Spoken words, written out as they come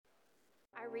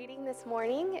Our reading this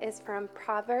morning is from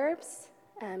Proverbs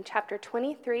chapter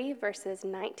 23, verses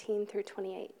 19 through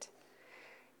 28.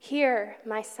 Hear,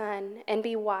 my son, and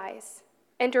be wise,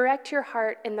 and direct your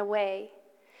heart in the way.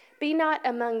 Be not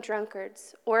among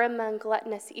drunkards or among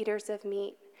gluttonous eaters of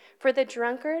meat, for the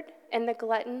drunkard and the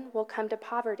glutton will come to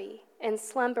poverty, and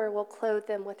slumber will clothe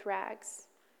them with rags.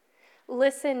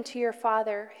 Listen to your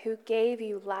father who gave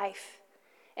you life,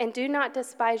 and do not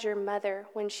despise your mother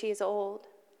when she is old.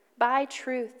 Buy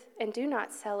truth and do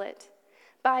not sell it.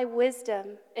 Buy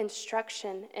wisdom,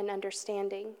 instruction, and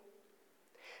understanding.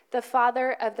 The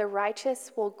father of the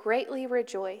righteous will greatly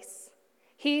rejoice.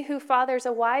 He who fathers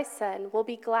a wise son will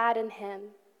be glad in him.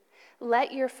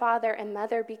 Let your father and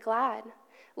mother be glad.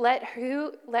 Let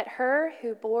her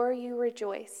who bore you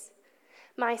rejoice.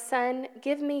 My son,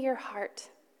 give me your heart,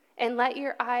 and let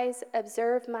your eyes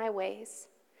observe my ways.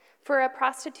 For a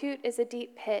prostitute is a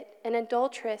deep pit, an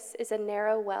adulteress is a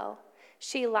narrow well.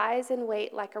 She lies in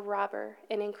wait like a robber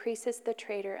and increases the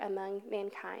traitor among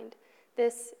mankind.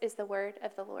 This is the word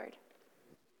of the Lord.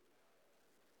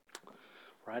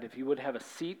 Right, if you would have a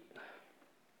seat,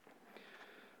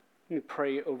 let me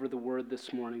pray over the word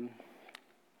this morning.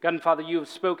 God and Father, you have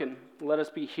spoken. Let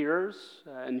us be hearers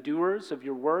and doers of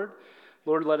your word.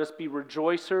 Lord, let us be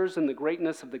rejoicers in the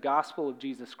greatness of the gospel of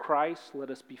Jesus Christ. Let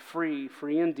us be free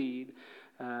indeed,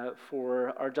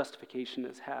 for our justification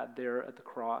is had there at the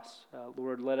cross.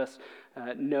 Lord, let us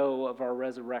know of our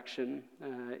resurrection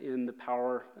in the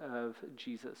power of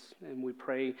Jesus. And we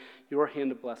pray your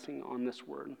hand of blessing on this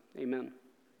word. Amen.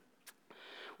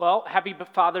 Well, happy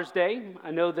Father's Day. I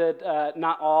know that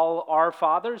not all are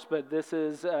fathers, but this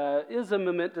is a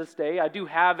momentous day. I do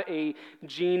have a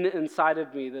gene inside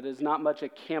of me that is not much a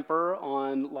camper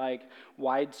on like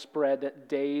widespread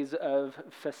days of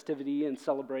festivity and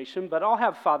celebration, but I'll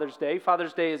have Father's Day.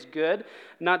 Father's Day is good,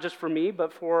 not just for me,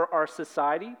 but for our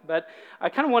society. But I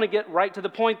kind of want to get right to the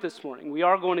point this morning. We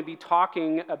are going to be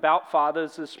talking about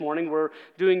fathers this morning. We're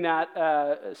doing that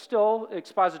still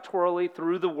expositorily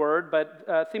through the Word, but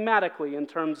thematically in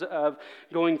terms of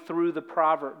going through the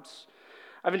Proverbs.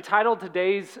 I've entitled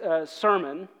today's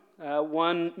sermon,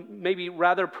 one maybe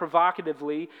rather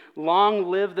provocatively, Long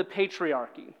Live the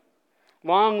Patriarchy.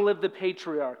 Long live the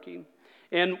patriarchy.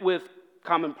 And with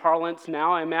common parlance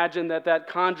now, I imagine that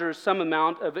conjures some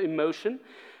amount of emotion.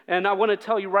 And I want to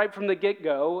tell you right from the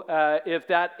get-go, if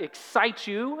that excites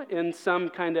you in some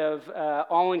kind of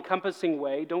all-encompassing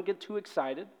way, don't get too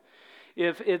excited.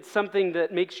 If it's something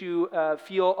that makes you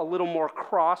feel a little more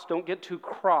cross, don't get too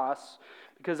cross,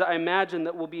 because I imagine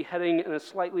that we'll be heading in a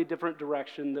slightly different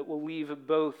direction that will leave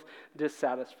both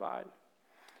dissatisfied.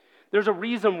 There's a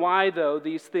reason why, though,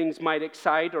 these things might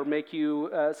excite or make you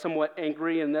somewhat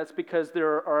angry, and that's because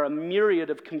there are a myriad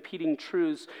of competing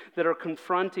truths that are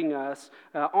confronting us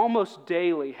almost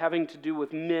daily, having to do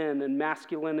with men and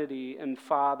masculinity and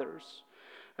fathers.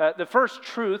 The first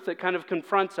truth that kind of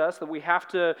confronts us that we have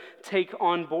to take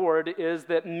on board is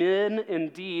that men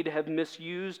indeed have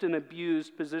misused and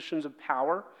abused positions of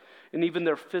power and even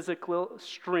their physical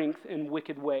strength in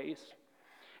wicked ways.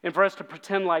 And for us to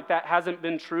pretend like that hasn't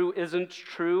been true, isn't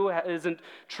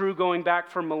true going back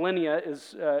for millennia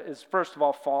is first of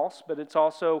all false, but it's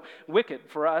also wicked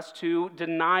for us to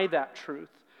deny that truth.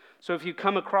 So if you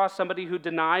come across somebody who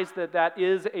denies that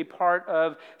is a part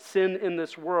of sin in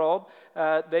this world,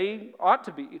 they ought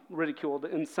to be ridiculed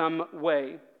in some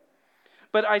way.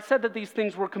 But I said that these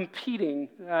things were competing.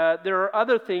 There are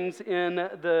other things in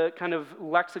the kind of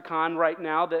lexicon right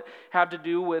now that have to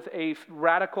do with a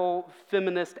radical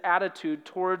feminist attitude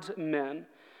towards men.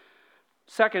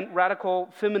 Second, radical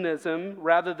feminism,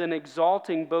 rather than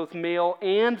exalting both male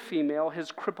and female,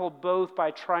 has crippled both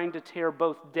by trying to tear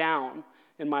both down,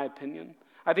 in my opinion.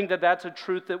 I think that that's a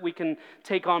truth that we can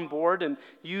take on board and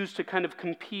use to kind of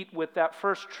compete with that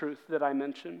first truth that I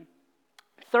mentioned.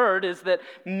 Third is that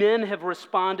men have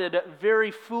responded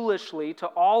very foolishly to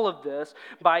all of this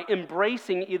by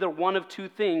embracing either one of two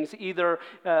things, either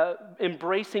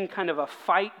embracing kind of a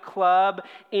fight club,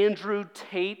 Andrew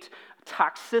Tate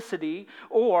toxicity,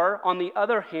 or on the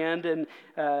other hand, an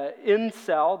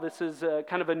incel. This is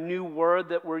kind of a new word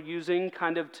that we're using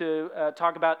kind of to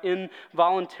talk about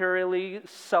involuntarily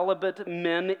celibate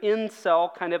men,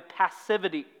 incel kind of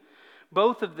passivity.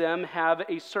 Both of them have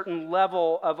a certain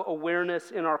level of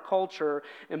awareness in our culture,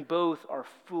 and both are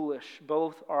foolish,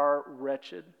 both are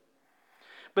wretched.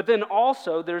 But then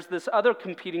also, there's this other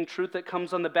competing truth that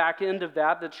comes on the back end of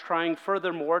that's trying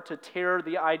furthermore to tear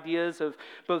the ideas of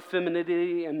both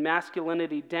femininity and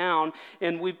masculinity down.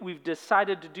 And we've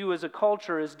decided to do as a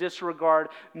culture is disregard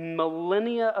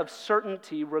millennia of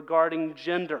certainty regarding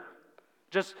gender.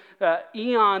 Just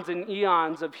eons and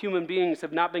eons of human beings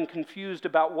have not been confused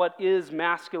about what is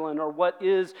masculine or what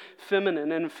is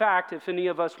feminine. And in fact, if any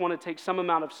of us want to take some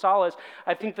amount of solace,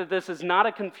 I think that this is not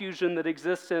a confusion that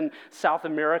exists in South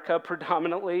America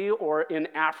predominantly, or in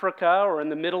Africa, or in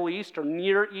the Middle East, or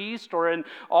Near East, or in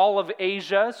all of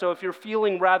Asia. So if you're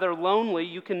feeling rather lonely,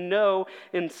 you can know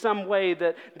in some way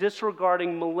that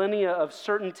disregarding millennia of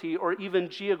certainty or even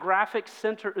geographic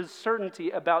certainty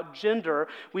about gender,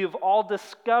 we have all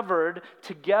discovered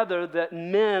together that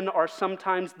men are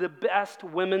sometimes the best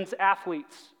women's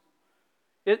athletes.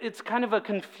 It's kind of a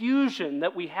confusion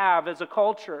that we have as a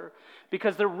culture,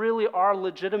 because there really are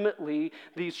legitimately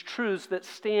these truths that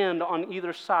stand on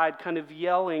either side kind of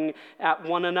yelling at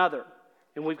one another.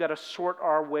 And we've got to sort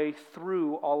our way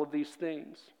through all of these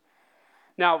things.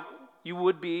 Now, you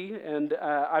would be, and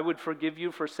I would forgive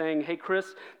you for saying, hey,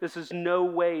 Chris, this is no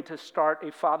way to start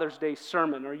a Father's Day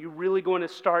sermon. Are you really going to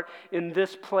start in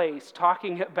this place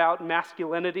talking about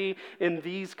masculinity in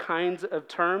these kinds of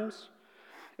terms?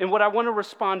 And what I want to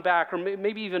respond back, or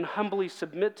maybe even humbly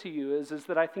submit to you, is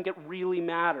that I think it really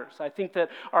matters. I think that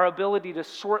our ability to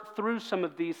sort through some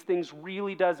of these things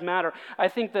really does matter. I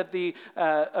think that the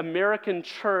American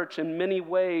church, in many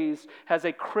ways, has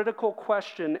a critical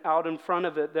question out in front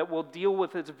of it that will deal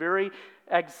with its very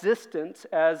existence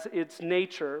as its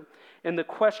nature. And the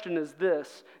question is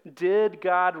this: did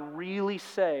God really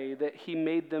say that He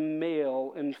made them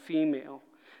male and female?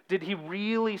 Did He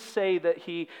really say that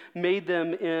He made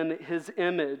them in His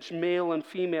image, male and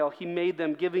female? He made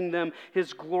them, giving them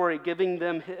His glory, giving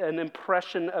them an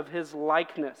impression of His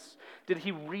likeness. Did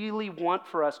He really want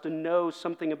for us to know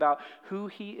something about who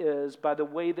He is by the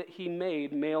way that He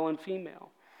made male and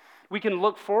female? We can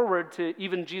look forward to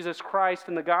even Jesus Christ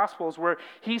in the Gospels, where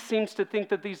He seems to think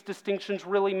that these distinctions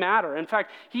really matter. In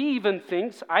fact, He even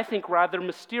thinks, I think rather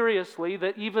mysteriously,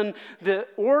 that even the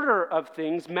order of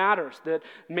things matters, that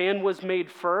man was made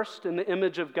first in the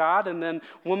image of God, and then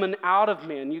woman out of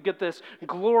man. You get this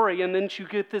glory, and then you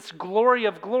get this glory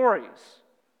of glories.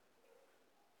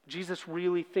 Jesus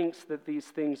really thinks that these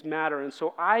things matter. And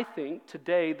so I think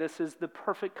today this is the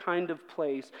perfect kind of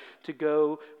place to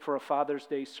go for a Father's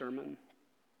Day sermon.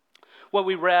 What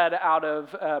we read out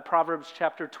of Proverbs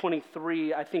chapter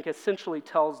 23, I think essentially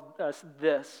tells us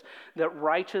this: that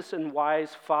righteous and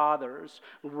wise fathers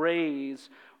raise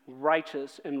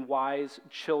righteous and wise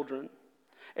children.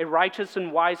 A righteous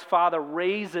and wise father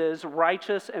raises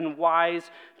righteous and wise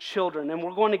children. And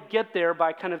we're going to get there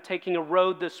by kind of taking a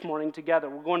road this morning together.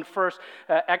 We're going to first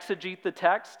exegete the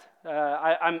text.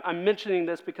 I'm mentioning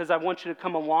this because I want you to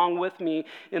come along with me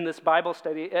in this Bible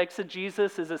study.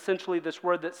 Exegesis is essentially this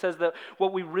word that says that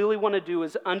what we really want to do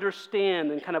is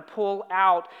understand and kind of pull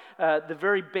out the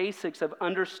very basics of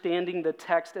understanding the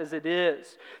text as it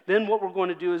is. Then what we're going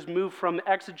to do is move from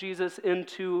exegesis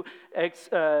into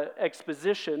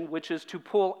exposition, which is to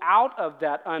pull out of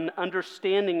that an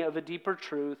understanding of a deeper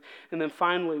truth. And then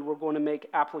finally, we're going to make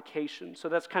application. So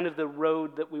that's kind of the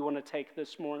road that we want to take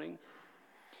this morning.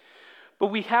 But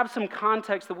we have some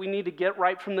context that we need to get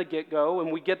right from the get-go,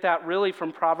 and we get that really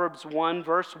from Proverbs 1,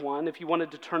 verse 1. If you wanted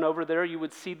to turn over there, you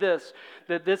would see this,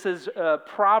 that this is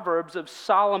Proverbs of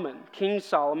Solomon, King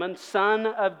Solomon, son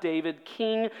of David,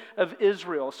 king of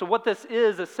Israel. So what this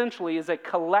is essentially is a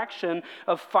collection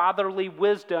of fatherly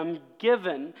wisdom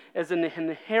given as an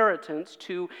inheritance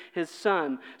to his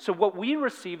son. So what we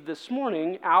received this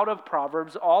morning out of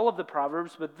Proverbs, all of the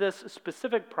Proverbs, but this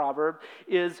specific proverb,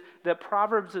 is that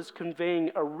Proverbs is conveying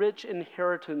a rich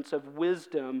inheritance of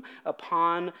wisdom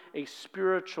upon a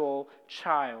spiritual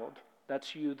child.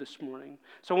 That's you this morning.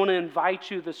 So I want to invite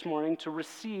you this morning to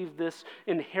receive this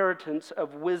inheritance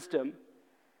of wisdom.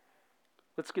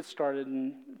 Let's get started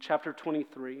in chapter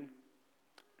 23.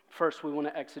 First, we want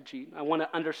to exegete. I want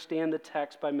to understand the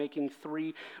text by making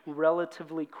three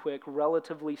relatively quick,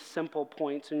 relatively simple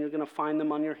points, and you're going to find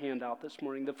them on your handout this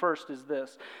morning. The first is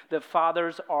this: that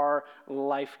fathers are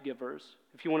life givers.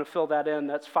 If you want to fill that in,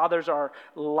 that's fathers are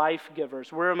life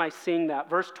givers. Where am I seeing that?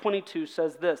 Verse 22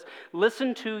 says this: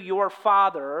 listen to your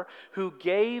father who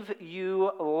gave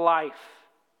you life.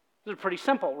 This is pretty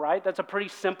simple, right? That's a pretty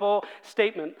simple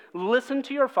statement. Listen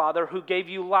to your father who gave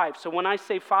you life. So when I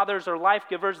say fathers are life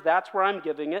givers, that's where I'm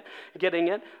getting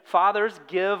it. Fathers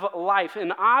give life.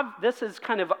 And this is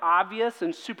kind of obvious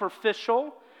and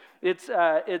superficial. It's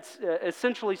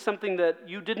essentially something that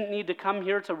you didn't need to come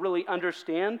here to really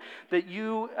understand, that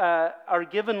you are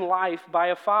given life by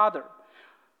a father.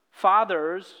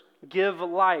 Fathers give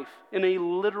life in a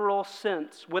literal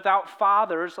sense. Without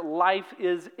fathers, life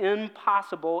is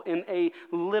impossible in a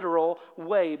literal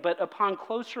way. But upon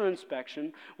closer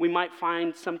inspection, we might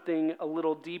find something a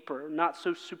little deeper, not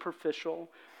so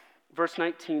superficial. Verse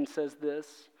 19 says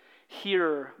this,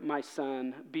 "Hear, my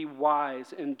son, be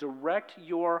wise, and direct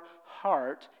your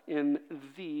heart in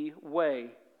the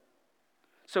way."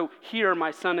 So hear,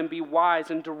 my son, and be wise,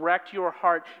 and direct your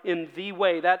heart in the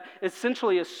way. That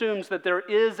essentially assumes that there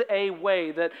is a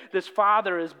way, that this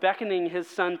father is beckoning his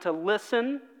son to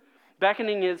listen,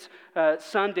 beckoning his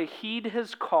son to heed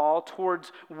his call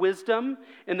towards wisdom,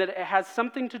 and that it has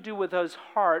something to do with his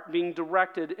heart being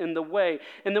directed in the way.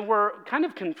 And then we're kind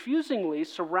of confusingly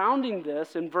surrounding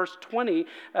this in verse 20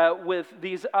 with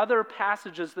these other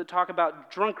passages that talk about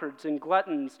drunkards and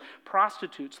gluttons,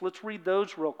 prostitutes. Let's read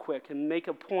those real quick and make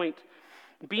a point.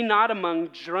 "Be not among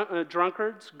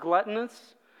drunkards,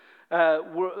 gluttonous,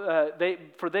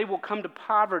 for they will come to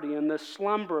poverty, and their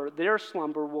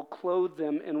slumber will clothe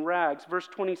them in rags." Verse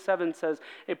 27 says,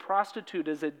 "A prostitute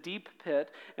is a deep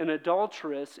pit, an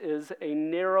adulteress is a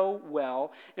narrow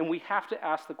well." And we have to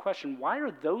ask the question, why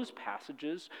are those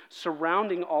passages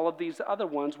surrounding all of these other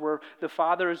ones where the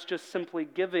father is just simply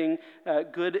giving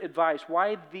good advice?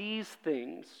 Why these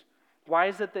things? Why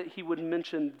is it that he would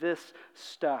mention this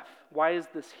stuff? Why is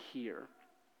this here?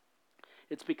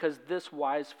 It's because this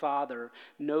wise father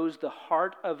knows the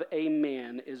heart of a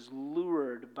man is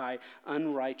lured by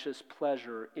unrighteous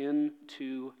pleasure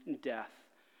into death.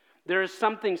 There is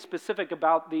something specific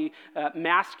about the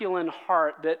masculine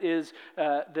heart that is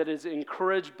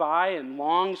encouraged by and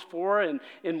longs for and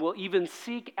will even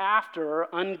seek after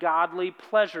ungodly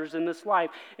pleasures in this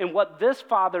life. And what this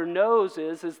father knows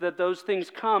is that those things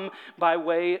come by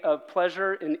way of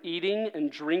pleasure in eating and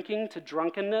drinking, to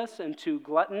drunkenness and to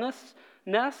gluttonousness.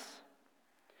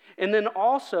 And then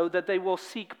also that they will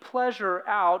seek pleasure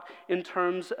out in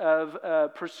terms of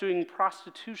pursuing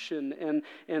prostitution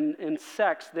and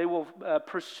sex. They will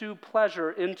pursue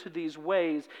pleasure into these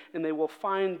ways, and they will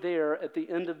find there at the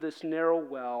end of this narrow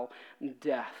well,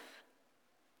 death.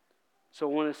 So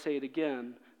I want to say it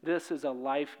again. This is a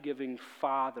life-giving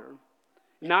father.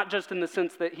 Not just in the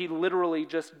sense that he literally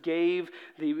just gave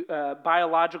the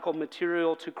biological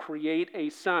material to create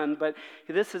a son, but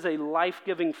this is a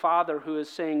life-giving father who is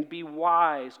saying, be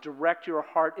wise, direct your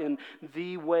heart in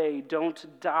the way,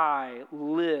 don't die,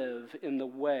 live in the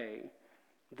way.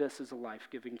 This is a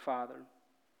life-giving father.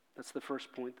 That's the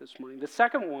first point this morning. The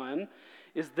second one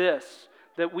is this,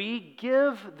 that we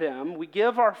give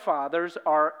our fathers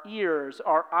our ears,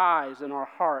 our eyes, and our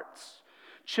hearts.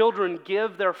 Children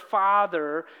give their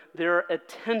father their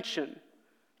attention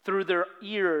through their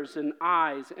ears and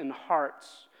eyes and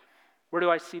hearts. Where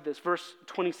do I see this? Verse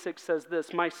 26 says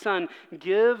this, "My son,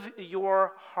 give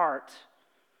your heart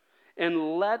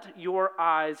and let your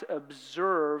eyes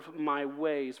observe my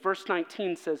ways." Verse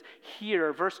 19 says,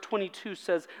 "Hear." Verse 22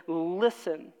 says,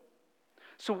 "Listen."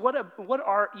 So what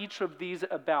are each of these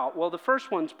about? Well, the first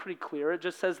one's pretty clear. It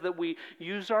just says that we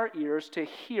use our ears to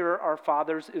hear our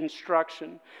Father's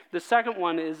instruction. The second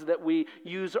one is that we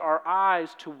use our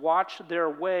eyes to watch their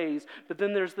ways. But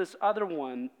then there's this other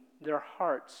one, their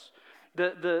hearts.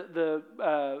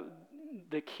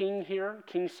 The king here,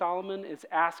 King Solomon, is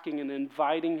asking and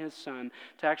inviting his son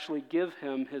to actually give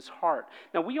him his heart.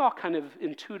 Now, we all kind of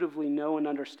intuitively know and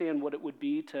understand what it would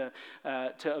be to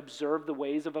observe the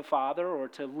ways of a father or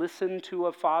to listen to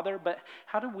a father, but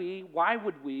why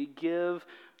would we give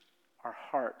our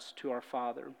hearts to our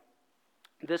father?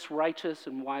 This righteous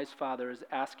and wise father is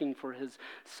asking for his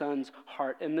son's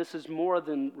heart. And this is more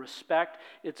than respect.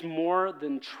 It's more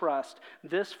than trust.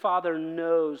 This father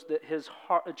knows that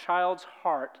a child's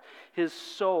heart, his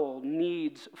soul,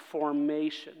 needs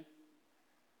formation.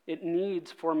 It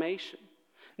needs formation.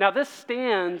 Now, this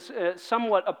stands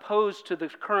somewhat opposed to the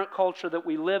current culture that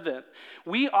we live in.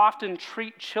 We often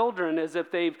treat children as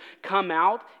if they've come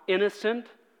out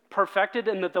innocent, perfected,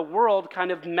 and that the world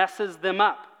kind of messes them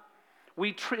up.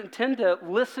 We tend to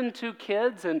listen to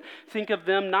kids and think of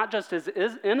them not just as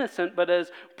innocent, but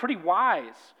as pretty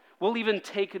wise. We'll even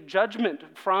take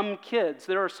judgment from kids.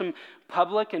 There are some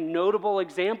public and notable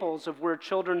examples of where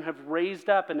children have raised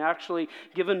up and actually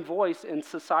given voice, and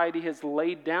society has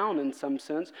laid down in some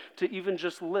sense to even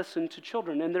just listen to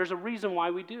children. And there's a reason why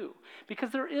we do.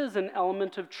 Because there is an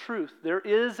element of truth. There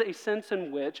is a sense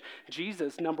in which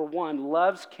Jesus, number one,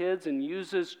 loves kids and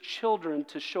uses children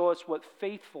to show us what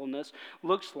faithfulness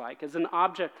looks like as an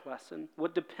object lesson,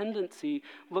 what dependency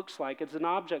looks like as an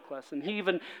object lesson. He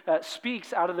even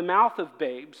speaks out of the mouth of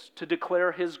babes to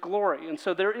declare his glory. And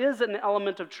so there is an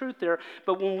element of truth there.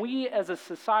 But when we as a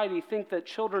society think that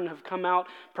children have come out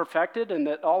perfected and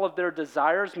that all of their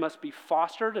desires must be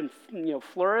fostered and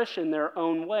flourish in their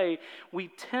own way, we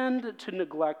tend to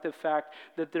neglect the fact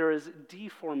that there is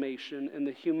deformation in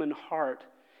the human heart,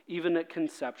 even at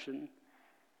conception.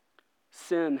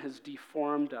 Sin has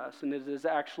deformed us, and it is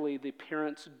actually the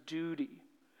parent's duty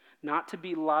not to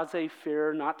be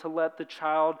laissez-faire, not to let the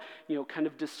child, kind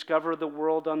of discover the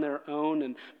world on their own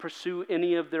and pursue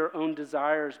any of their own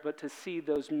desires, but to see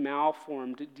those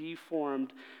malformed,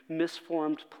 deformed,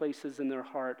 misformed places in their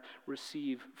heart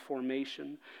receive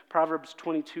formation. Proverbs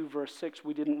 22, verse 6,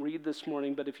 we didn't read this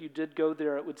morning, but if you did go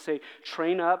there, it would say,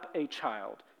 train up a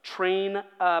child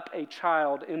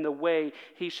in the way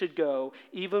he should go.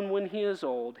 Even when he is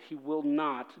old, he will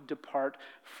not depart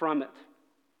from it.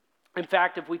 In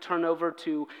fact, if we turn over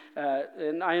to,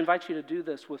 and I invite you to do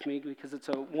this with me because it's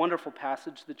a wonderful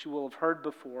passage that you will have heard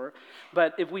before,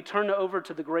 but if we turn over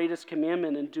to the greatest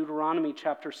commandment in Deuteronomy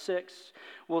chapter 6,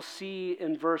 we'll see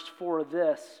in verse 4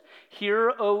 this: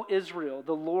 Hear, O Israel,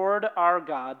 the Lord our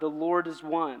God, the Lord is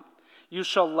one. You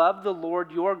shall love the Lord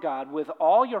your God with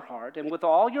all your heart and with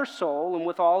all your soul and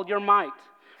with all your might.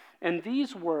 And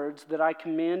these words that I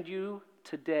command you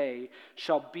today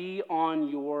shall be on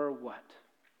your what?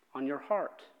 On your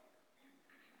heart.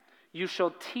 You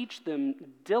shall teach them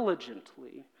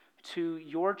diligently to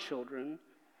your children,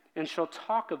 and shall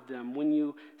talk of them when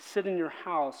you sit in your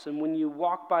house, and when you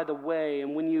walk by the way,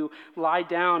 and when you lie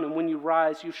down, and when you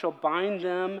rise. You shall bind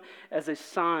them as a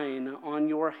sign on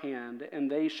your hand,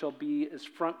 and they shall be as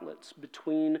frontlets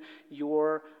between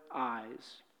your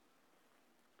eyes.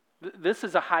 This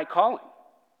is a high calling.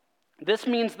 This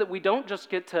means that we don't just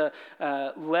get to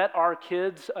let our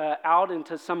kids out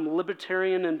into some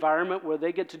libertarian environment where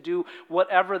they get to do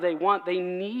whatever they want. They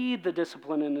need the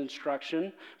discipline and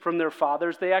instruction from their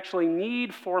fathers. They actually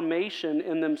need formation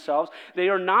in themselves. They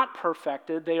are not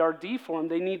perfected. They are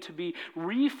deformed. They need to be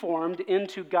reformed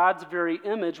into God's very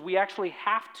image. We actually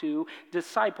have to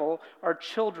disciple our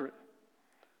children.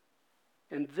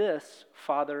 And this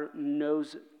Father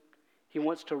knows it. He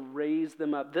wants to raise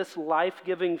them up. This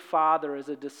life-giving Father is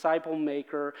a disciple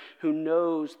maker who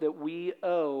knows that we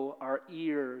owe our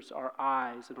ears, our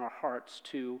eyes, and our hearts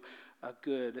to a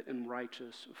good and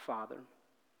righteous Father.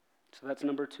 So that's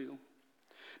number 2.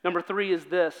 Number 3 is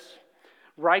this: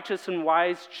 righteous and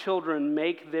wise children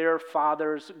make their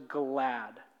fathers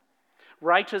glad.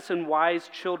 Righteous and wise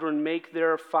children make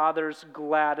their fathers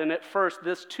glad. And at first,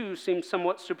 this too seems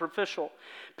somewhat superficial.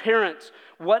 Parents,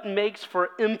 what makes for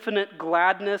infinite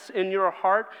gladness in your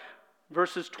heart?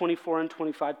 Verses 24 and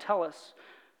 25 tell us,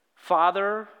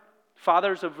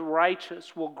 fathers of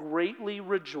righteous will greatly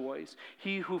rejoice.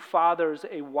 He who fathers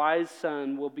a wise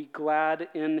son will be glad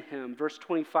in him. Verse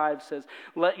 25 says,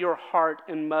 let your heart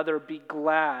and mother be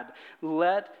glad.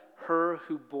 Let her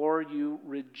who bore you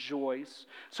rejoice.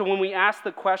 So when we ask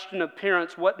the question of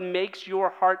parents, what makes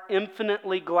your heart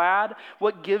infinitely glad?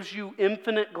 What gives you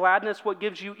infinite gladness? What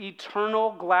gives you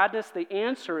eternal gladness? The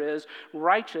answer is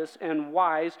righteous and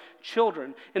wise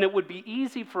children. And it would be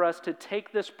easy for us to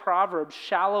take this proverb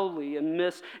shallowly and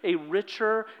miss a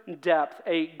richer depth,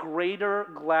 a greater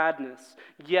gladness.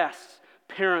 Yes,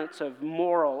 parents of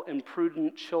moral and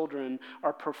prudent children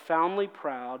are profoundly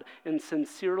proud and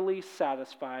sincerely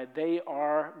satisfied. They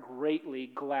are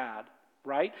greatly glad,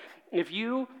 right? If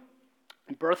you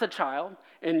birth a child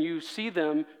and you see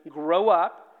them grow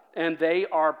up and they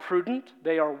are prudent,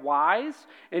 they are wise,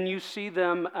 and you see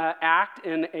them act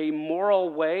in a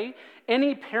moral way,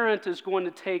 any parent is going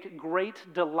to take great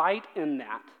delight in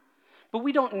that. But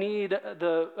we don't need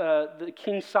the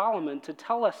King Solomon to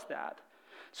tell us that.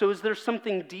 So is there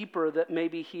something deeper that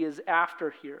maybe he is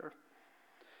after here?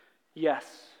 Yes.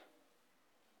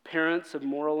 Parents of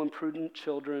moral and prudent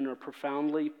children are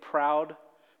profoundly proud,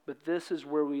 but this is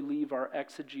where we leave our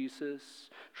exegesis,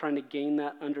 trying to gain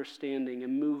that understanding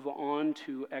and move on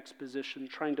to exposition,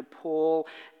 trying to pull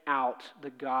out the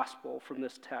gospel from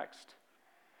this text.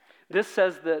 This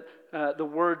says that the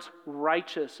words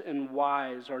righteous and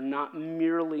wise are not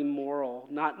merely moral,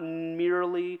 not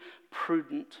merely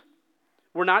prudent.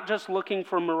 We're not just looking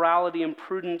for morality and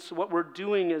prudence. What we're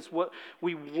doing is what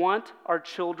we want our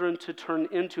children to turn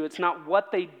into. It's not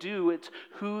what they do, it's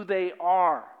who they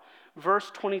are.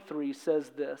 Verse 23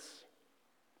 says this.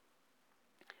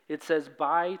 It says,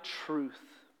 buy truth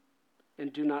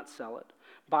and do not sell it.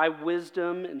 Buy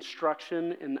wisdom,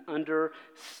 instruction, and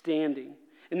understanding.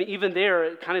 And even there,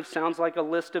 it kind of sounds like a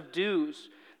list of do's.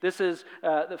 This is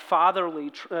the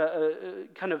fatherly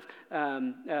kind of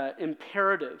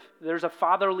imperative. There's a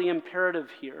fatherly imperative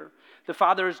here. The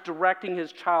father is directing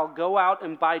his child, go out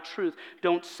and buy truth.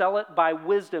 Don't sell it, buy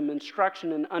wisdom,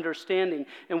 instruction, and understanding.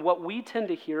 And what we tend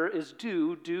to hear is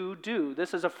do, do, do.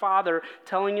 This is a father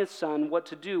telling his son what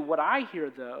to do. What I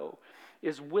hear, though,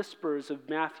 is whispers of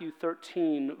Matthew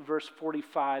 13, verse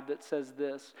 45, that says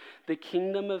this: the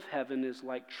kingdom of heaven is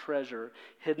like treasure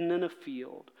hidden in a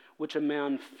field, which a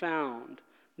man found.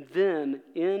 Then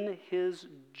in his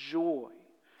joy,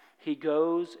 he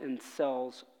goes and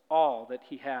sells all that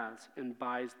he has and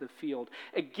buys the field.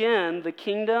 Again, the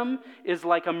kingdom is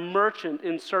like a merchant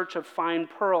in search of fine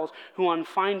pearls, who on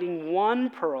finding one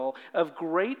pearl of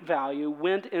great value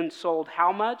went and sold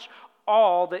how much?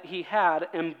 All that he had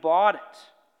and bought it.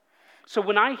 So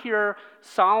when I hear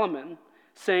Solomon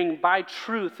saying, buy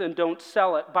truth and don't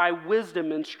sell it, buy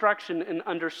wisdom, instruction, and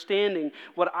understanding,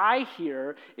 what I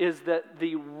hear is that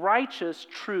the righteous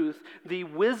truth, the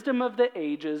wisdom of the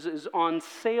ages, is on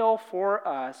sale for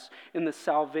us in the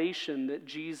salvation that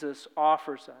Jesus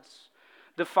offers us.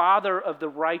 The father of the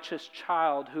righteous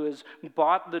child who has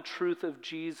bought the truth of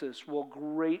Jesus will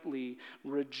greatly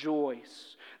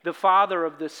rejoice. The father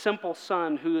of the simple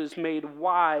son who is made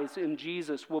wise in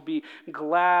Jesus will be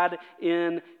glad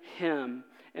in him.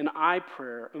 And I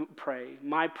pray,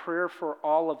 my prayer for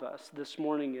all of us this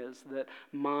morning is that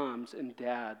moms and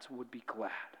dads would be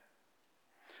glad.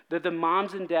 That the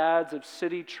moms and dads of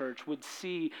City Church would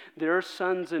see their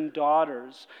sons and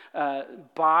daughters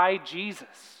by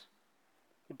Jesus.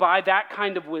 By that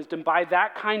kind of wisdom, by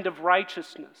that kind of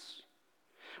righteousness.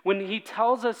 When he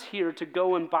tells us here to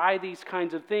go and buy these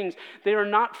kinds of things, they are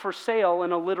not for sale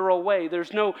in a literal way.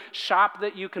 There's no shop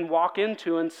that you can walk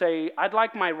into and say, I'd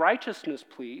like my righteousness,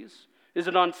 please. Is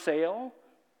it on sale?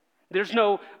 There's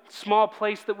no small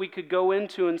place that we could go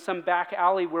into in some back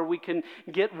alley where we can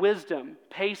get wisdom,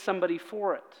 pay somebody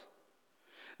for it.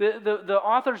 The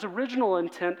author's original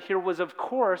intent here was, of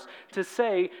course, to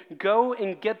say, go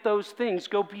and get those things.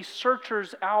 Go be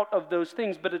searchers out of those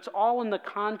things. But it's all in the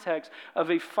context of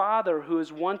a father who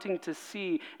is wanting to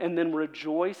see and then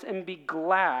rejoice and be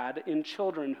glad in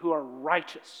children who are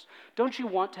righteous. Don't you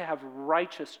want to have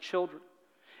righteous children?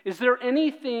 Is there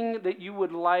anything that you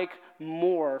would like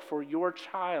more for your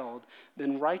child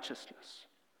than righteousness?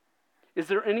 Is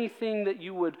there anything that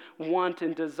you would want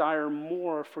and desire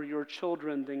more for your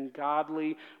children than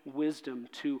godly wisdom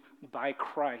by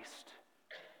Christ?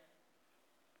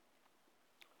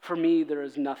 For me, there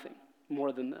is nothing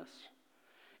more than this.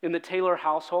 In the Taylor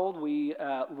household, we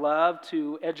love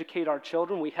to educate our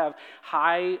children. We have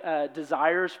high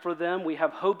desires for them. We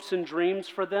have hopes and dreams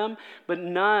for them, but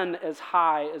none as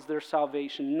high as their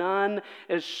salvation. None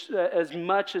as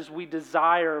much as we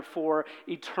desire for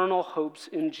eternal hopes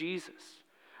in Jesus.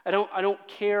 I don't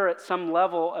care at some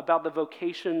level about the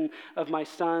vocation of my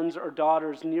sons or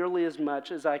daughters nearly as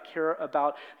much as I care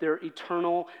about their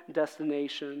eternal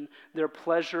destination, their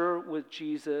pleasure with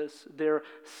Jesus, their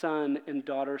son and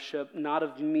daughtership, not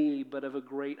of me, but of a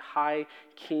great high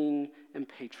king and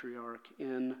patriarch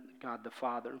in God the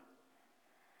Father.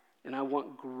 And I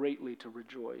want greatly to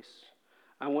rejoice.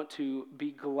 I want to be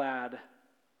glad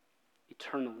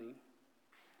eternally.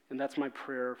 And that's my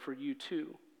prayer for you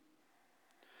too.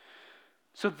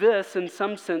 So this, in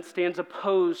some sense, stands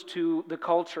opposed to the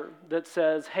culture that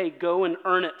says, hey, go and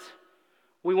earn it.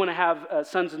 We want to have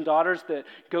sons and daughters that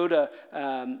go to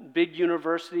big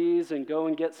universities and go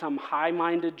and get some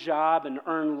high-minded job and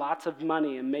earn lots of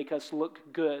money and make us look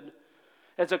good.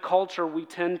 As a culture, we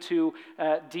tend to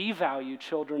devalue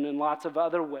children in lots of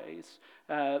other ways,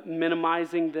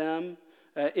 minimizing them,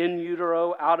 in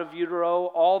utero, out of utero,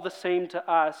 all the same to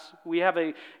us. We have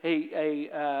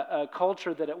a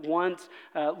culture that at once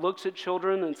looks at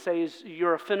children and says,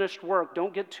 you're a finished work,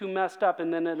 don't get too messed up,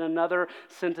 and then in another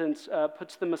sentence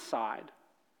puts them aside.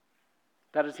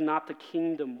 That is not the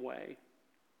kingdom way.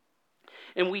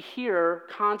 And we hear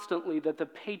constantly that the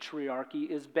patriarchy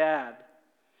is bad.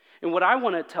 And what I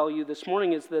want to tell you this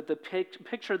morning is that the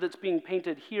picture that's being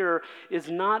painted here is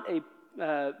not a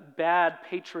bad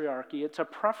patriarchy. It's a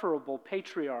preferable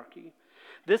patriarchy.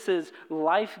 This is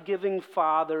life-giving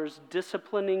fathers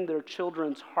disciplining their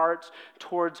children's hearts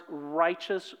towards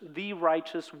the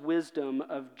righteous wisdom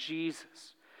of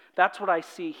Jesus. That's what I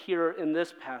see here in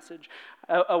this passage.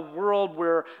 A world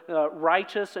where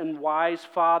righteous and wise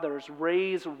fathers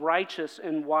raise righteous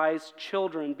and wise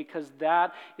children, because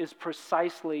that is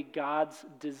precisely God's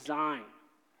design.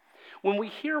 When we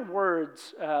hear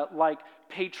words like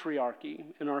patriarchy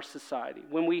in our society,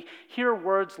 when we hear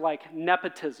words like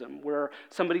nepotism, where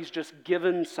somebody's just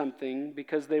given something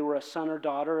because they were a son or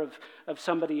daughter of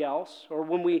somebody else, or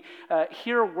when we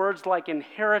hear words like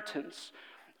inheritance,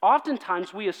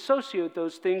 oftentimes we associate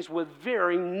those things with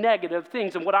very negative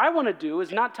things. And what I want to do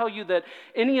is not tell you that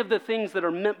any of the things that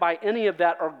are meant by any of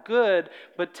that are good,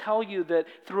 but tell you that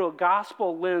through a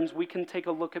gospel lens, we can take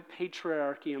a look at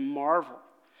patriarchy and marvel.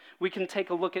 We can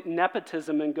take a look at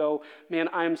nepotism and go, man,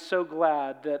 I'm so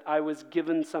glad that I was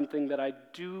given something that I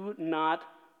did not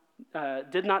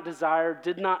desire,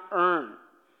 did not earn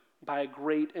by a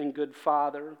great and good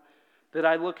father. That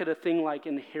I look at a thing like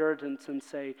inheritance and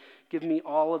say, give me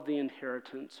all of the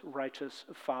inheritance, righteous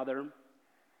Father.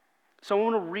 So I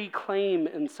want to reclaim,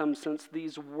 in some sense,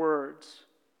 these words.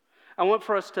 I want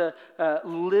for us to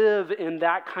live in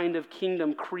that kind of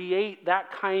kingdom, create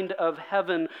that kind of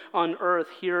heaven on earth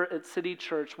here at City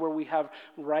Church, where we have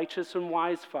righteous and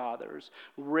wise fathers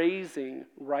raising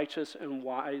righteous and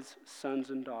wise sons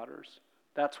and daughters.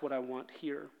 That's what I want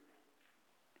here.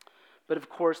 But of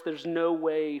course, there's no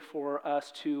way for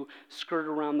us to skirt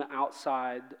around the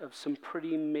outside of some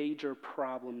pretty major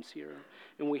problems here.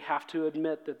 And we have to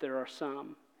admit that there are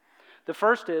some. The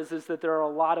first is that there are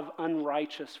a lot of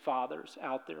unrighteous fathers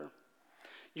out there.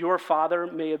 Your father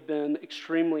may have been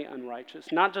extremely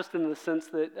unrighteous, not just in the sense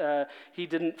that he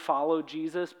didn't follow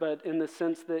Jesus, but in the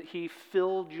sense that he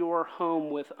filled your home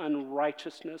with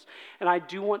unrighteousness. And I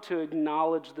do want to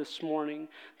acknowledge this morning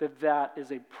that that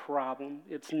is a problem.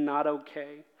 It's not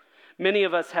okay. Many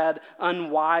of us had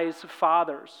unwise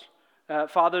fathers,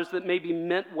 fathers that maybe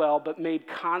meant well, but made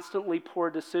constantly poor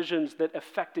decisions that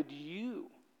affected you.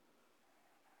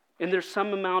 And there's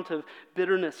some amount of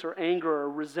bitterness or anger or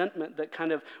resentment that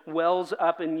kind of wells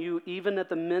up in you even at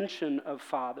the mention of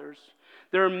fathers.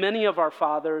 There are many of our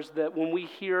fathers that when we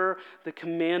hear the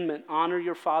commandment, honor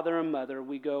your father and mother,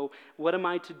 we go, what am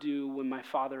I to do when my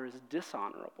father is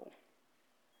dishonorable?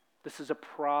 This is a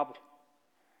problem.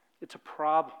 It's a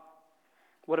problem.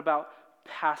 What about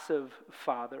passive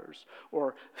fathers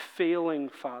or failing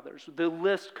fathers? The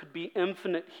list could be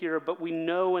infinite here, but we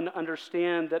know and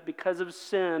understand that because of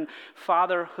sin,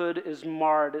 fatherhood is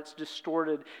marred, it's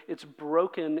distorted, it's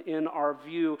broken in our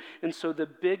view. And so the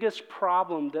biggest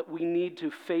problem that we need to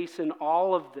face in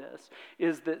all of this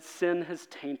is that sin has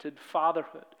tainted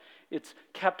fatherhood. It's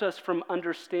kept us from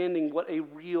understanding what a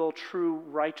real, true,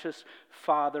 righteous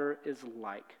father is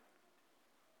like.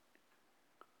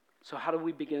 So how do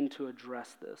we begin to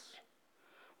address this?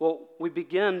 Well, we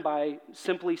begin by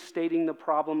simply stating the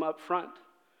problem up front.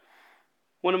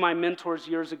 One of my mentors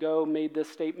years ago made this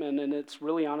statement, and it's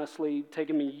really honestly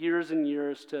taken me years and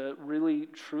years to really,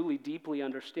 truly, deeply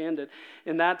understand it,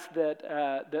 and that's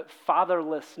that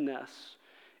fatherlessness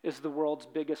is the world's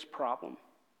biggest problem.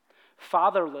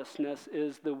 Fatherlessness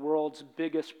is the world's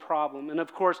biggest problem. And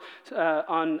of course,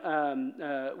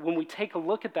 when we take a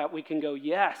look at that, we can go,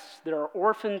 yes, there are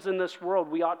orphans in this world.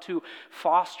 We ought to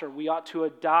foster. We ought to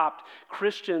adopt.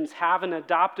 Christians have an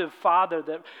adoptive father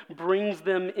that brings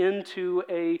them into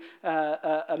a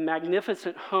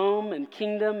magnificent home and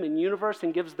kingdom and universe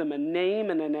and gives them a name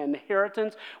and an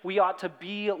inheritance. We ought to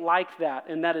be like that,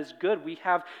 and that is good. We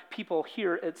have people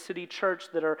here at City Church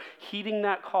that are heeding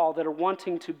that call, that are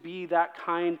wanting to be that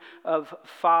kind of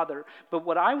father. But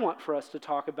what I want for us to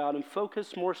talk about and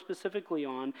focus more specifically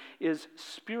on is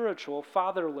spiritual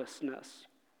fatherlessness.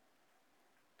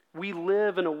 We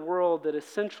live in a world that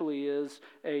essentially is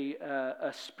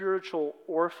a spiritual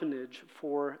orphanage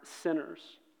for sinners.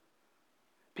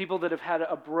 People that have had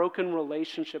a broken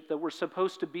relationship, that were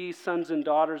supposed to be sons and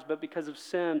daughters, but because of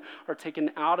sin are taken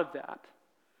out of that.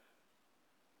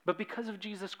 But because of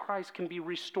Jesus Christ can be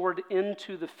restored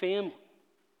into the family.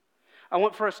 I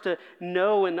want for us to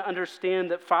know and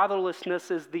understand that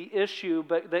fatherlessness is the issue,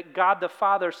 but that God the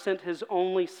Father sent his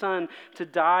only Son to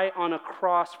die on a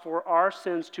cross for our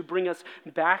sins to bring us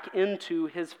back into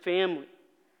his family.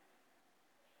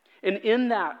 And in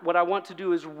that, what I want to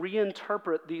do is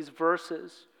reinterpret these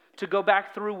verses, to go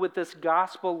back through with this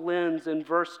gospel lens in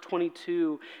verse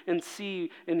 22 and see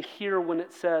and hear when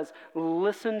it says,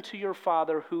 listen to your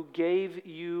Father who gave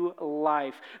you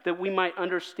life, that we might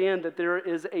understand that there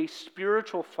is a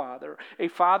spiritual Father, a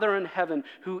Father in heaven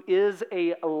who is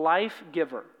a life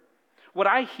giver. What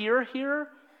I hear here,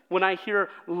 when I hear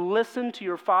listen to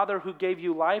your Father who gave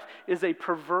you life, is a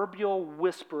proverbial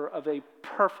whisper of a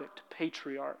perfect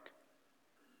patriarch.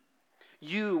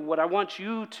 What I want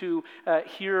you to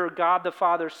hear God the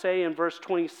Father say in verse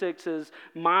 26 is,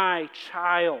 my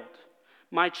child,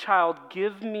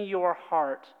 give me your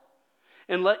heart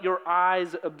and let your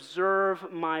eyes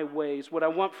observe my ways. What I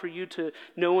want for you to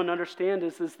know and understand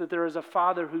is that there is a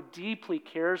Father who deeply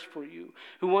cares for you,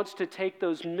 who wants to take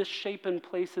those misshapen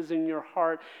places in your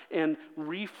heart and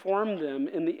reform them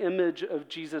in the image of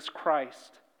Jesus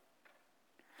Christ.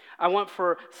 I want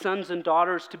for sons and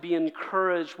daughters to be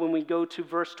encouraged when we go to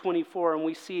verse 24 and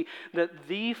we see that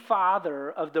the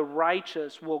Father of the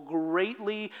righteous will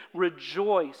greatly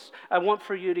rejoice. I want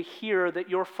for you to hear that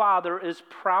your Father is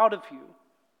proud of you.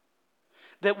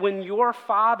 That when your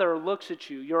Father looks at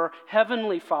you, your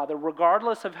heavenly Father,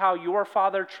 regardless of how your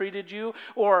father treated you,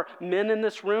 or men in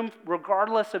this room,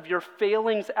 regardless of your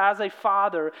failings as a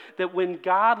father, that when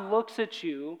God looks at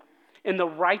you, in the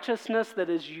righteousness that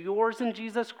is yours in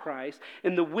Jesus Christ,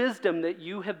 in the wisdom that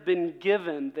you have been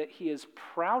given, that he is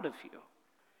proud of you.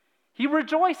 He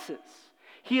rejoices.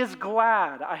 He is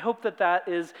glad. I hope that that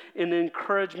is an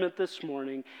encouragement this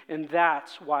morning, and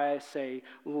that's why I say,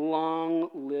 long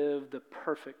live the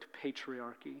perfect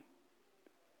patriarchy.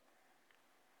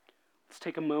 Let's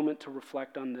take a moment to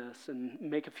reflect on this and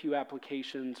make a few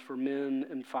applications for men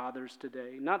and fathers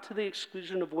today. Not to the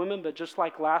exclusion of women, but just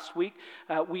like last week,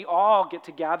 we all get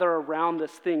to gather around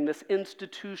this thing, this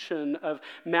institution of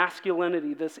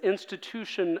masculinity, this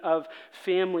institution of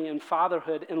family and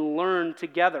fatherhood, and learn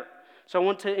together. So I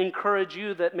want to encourage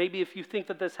you that maybe if you think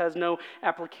that this has no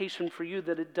application for you,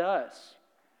 that it does.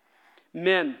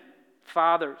 Men,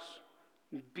 fathers,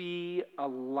 be a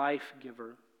life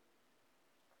giver.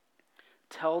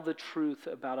 Tell the truth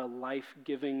about a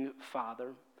life-giving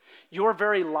Father. Your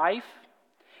very life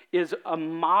is a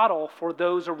model for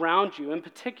those around you, in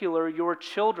particular your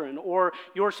children or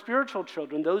your spiritual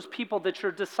children, those people that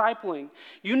you're discipling.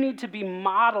 You need to be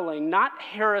modeling not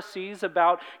heresies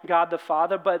about God the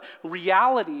Father, but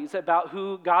realities about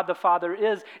who God the Father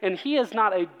is. And he is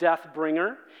not a death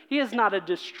bringer. He is not a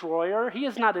destroyer. He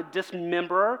is not a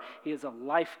dismemberer. He is a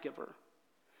life giver.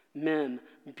 Men,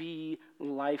 be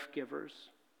life givers.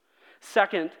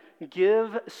 Second,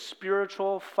 give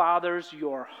spiritual fathers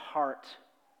your heart.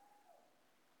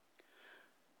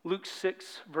 Luke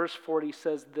 6, verse 40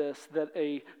 says this, that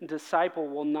a disciple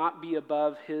will not be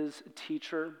above his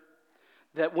teacher,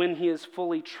 that when he is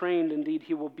fully trained, indeed,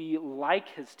 he will be like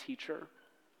his teacher.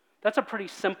 That's a pretty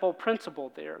simple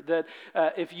principle there, that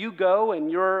if you go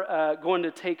and you're going to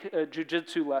take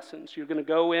jiu-jitsu lessons, you're going to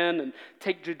go in and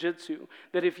take jiu-jitsu,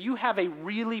 that if you have a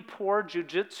really poor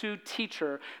jiu-jitsu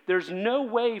teacher, there's no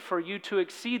way for you to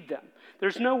exceed them.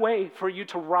 There's no way for you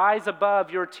to rise above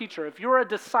your teacher. If you're a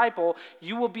disciple,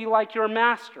 you will be like your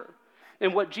master.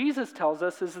 And what Jesus tells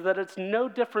us is that it's no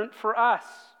different for us.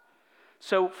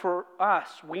 So for us,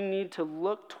 we need to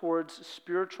look towards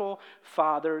spiritual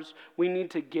fathers. We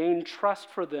need to gain trust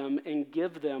for them and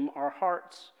give them our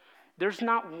hearts. There's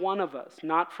not one of us,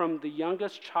 not from the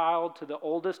youngest child to the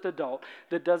oldest adult,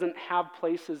 that doesn't have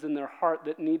places in their heart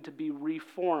that need to be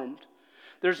reformed.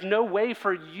 There's no way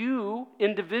for you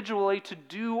individually to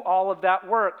do all of that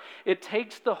work. It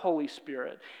takes the Holy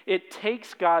Spirit. It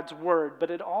takes God's word,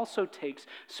 but it also takes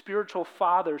spiritual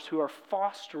fathers who are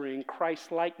fostering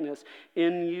Christ-likeness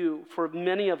in you. For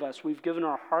many of us, we've given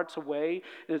our hearts away,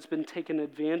 and it's been taken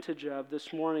advantage of.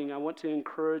 This morning, I want to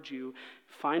encourage you,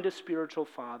 find a spiritual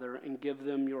father and give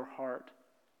them your heart.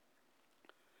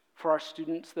 For our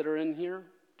students that are in here,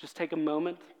 just take a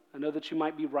moment. I know that you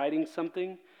might be writing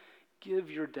something.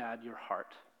 Give your dad your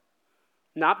heart.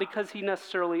 Not because he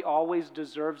necessarily always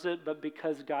deserves it, but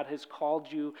because God has called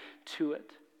you to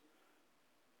it.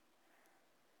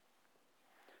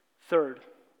 Third,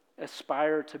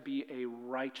 aspire to be a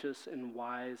righteous and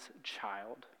wise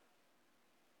child.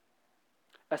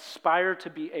 Aspire to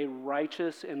be a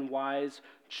righteous and wise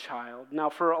child. Now,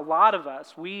 for a lot of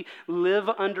us, we live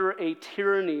under a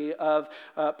tyranny of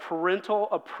parental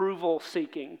approval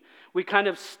seeking. We kind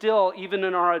of still, even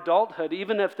in our adulthood,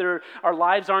 even if our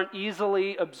lives aren't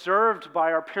easily observed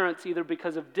by our parents, either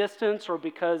because of distance or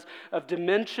because of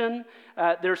dimension,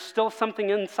 there's still something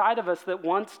inside of us that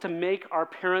wants to make our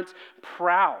parents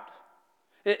proud.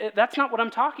 That's not what I'm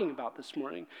talking about this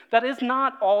morning. That is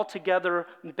not altogether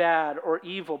bad or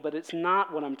evil, but it's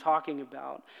not what I'm talking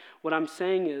about. What I'm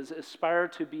saying is aspire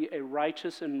to be a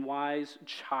righteous and wise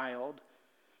child,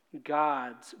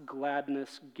 God's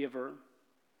gladness giver.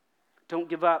 Don't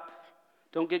give up.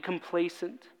 Don't get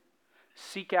complacent.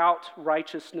 Seek out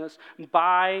righteousness.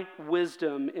 By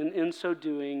wisdom, and in so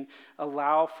doing,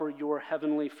 allow for your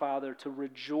heavenly Father to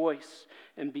rejoice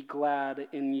and be glad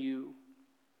in you.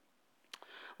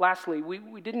 Lastly,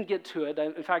 we didn't get to it.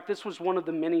 In fact, this was one of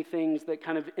the many things that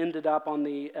kind of ended up on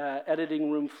the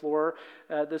editing room floor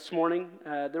this morning.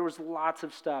 There was lots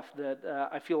of stuff that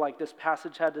I feel like this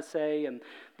passage had to say and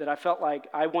that I felt like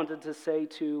I wanted to say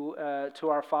to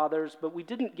our fathers, but we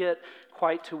didn't get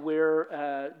quite to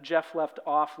where Jeff left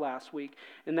off last week,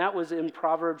 and that was in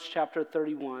Proverbs chapter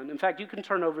 31. In fact, you can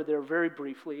turn over there very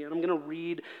briefly, and I'm going to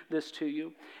read this to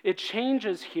you. It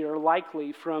changes here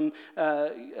likely from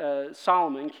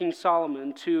Solomon, King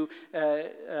Solomon, to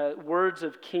words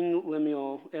of King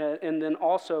Lemuel, and then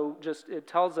also just it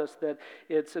tells us that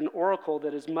it's an oracle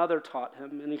that his mother taught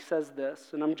him, and he says this,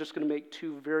 and I'm just going to make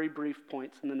two very brief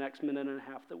points in the next minute and a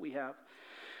half that we have.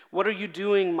 What are you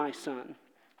doing, my son?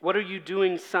 What are you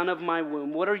doing, son of my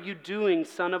womb? What are you doing,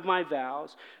 son of my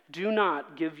vows? Do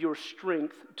not give your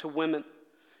strength to women,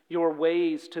 your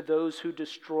ways to those who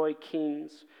destroy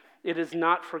kings. It is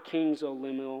not for kings, O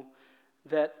Lemuel,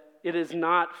 that it is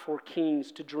not for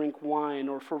kings to drink wine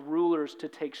or for rulers to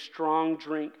take strong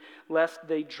drink, lest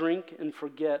they drink and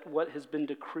forget what has been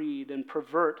decreed and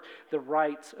pervert the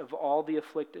rights of all the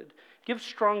afflicted. Give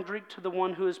strong drink to the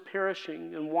one who is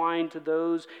perishing and wine to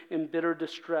those in bitter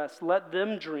distress. Let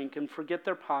them drink and forget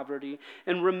their poverty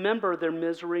and remember their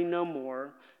misery no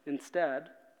more. Instead,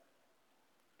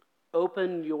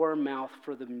 open your mouth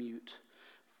for the mute,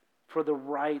 for the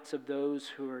rights of those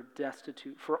who are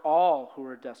destitute, for all who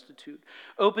are destitute.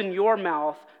 Open your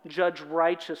mouth, judge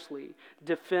righteously,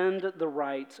 defend the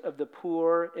rights of the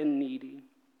poor and needy.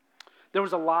 There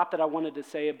was a lot that I wanted to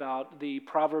say about the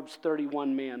Proverbs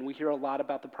 31 man. We hear a lot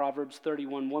about the Proverbs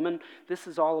 31 woman. This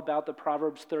is all about the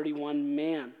Proverbs 31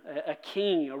 man, a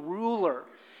king, a ruler,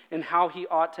 and how he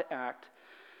ought to act.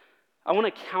 I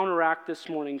want to counteract this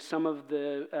morning some of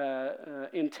the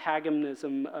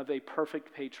antagonism of a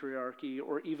perfect patriarchy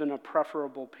or even a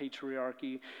preferable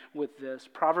patriarchy with this.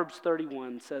 Proverbs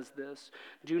 31 says this,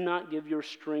 do not give your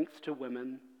strength to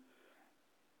women.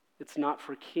 It's not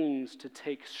for kings to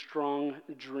take strong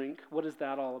drink. What is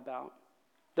that all about?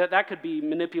 That could be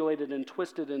manipulated and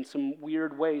twisted in some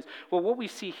weird ways. Well, what we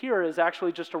see here is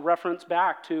actually just a reference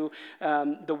back to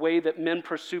the way that men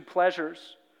pursue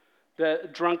pleasures. The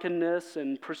drunkenness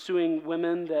and pursuing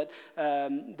women that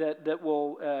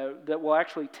will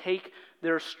actually take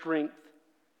their strength.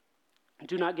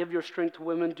 Do not give your strength to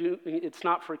women. It's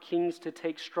not for kings to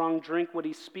take strong drink. What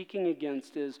he's speaking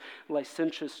against is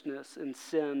licentiousness and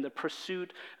sin, the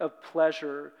pursuit of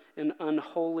pleasure in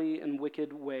unholy and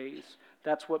wicked ways.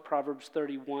 That's what Proverbs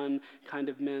 31 kind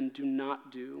of men do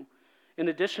not do. In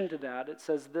addition to that, it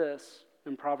says this,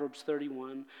 in Proverbs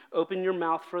 31, open your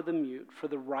mouth for the mute, for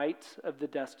the rights of the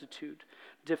destitute.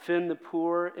 Defend the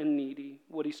poor and needy.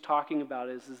 What he's talking about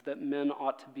is that men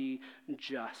ought to be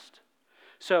just.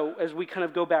 So as we kind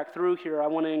of go back through here, I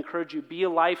want to encourage you, be a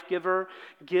life giver.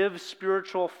 Give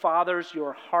spiritual fathers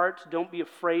your heart. Don't be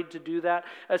afraid to do that.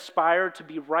 Aspire to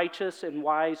be righteous and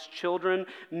wise children.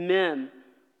 Men,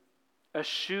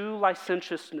 eschew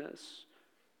licentiousness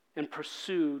and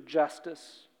pursue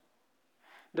justice.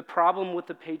 The problem with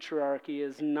the patriarchy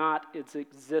is not its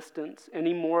existence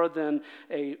any more than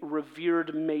a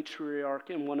revered matriarch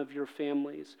in one of your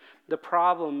families. The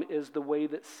problem is the way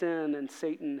that sin and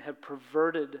Satan have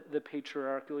perverted the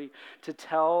patriarchy to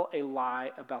tell a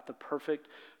lie about the perfect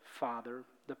father,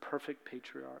 the perfect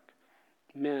patriarch.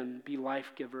 Men, be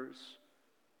life givers.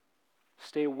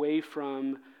 Stay away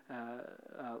from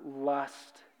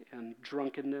lust and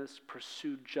drunkenness,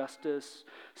 pursue justice,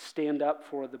 stand up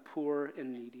for the poor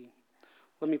and needy.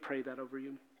 Let me pray that over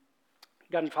you.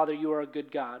 God and Father, you are a good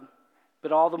God,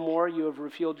 but all the more you have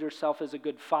revealed yourself as a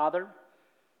good Father.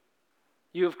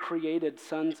 You have created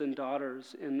sons and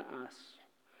daughters in us.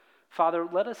 Father,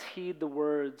 let us heed the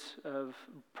words of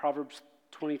Proverbs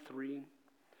 23.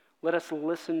 Let us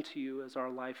listen to you as our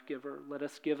life giver. Let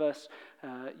us give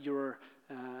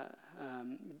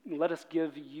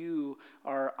you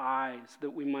our eyes that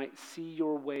we might see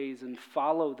your ways and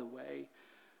follow the way.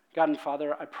 God and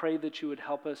Father, I pray that you would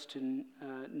help us to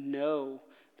know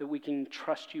that we can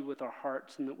trust you with our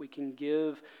hearts and that we can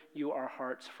give you our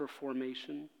hearts for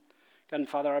formation. God and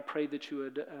Father, I pray that you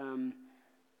would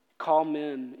call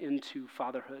men into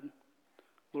fatherhood.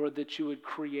 Lord, that you would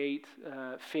create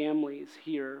families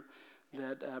here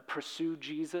that pursue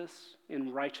Jesus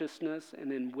in righteousness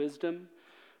and in wisdom.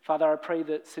 Father, I pray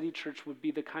that City Church would be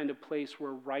the kind of place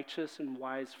where righteous and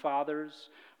wise fathers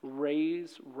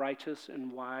raise righteous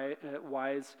and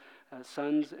wise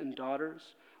sons and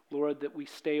daughters. Lord, that we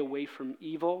stay away from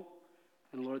evil,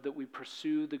 and Lord, that we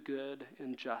pursue the good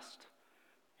and just.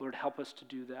 Lord, help us to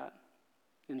do that.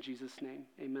 In Jesus' name,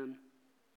 amen.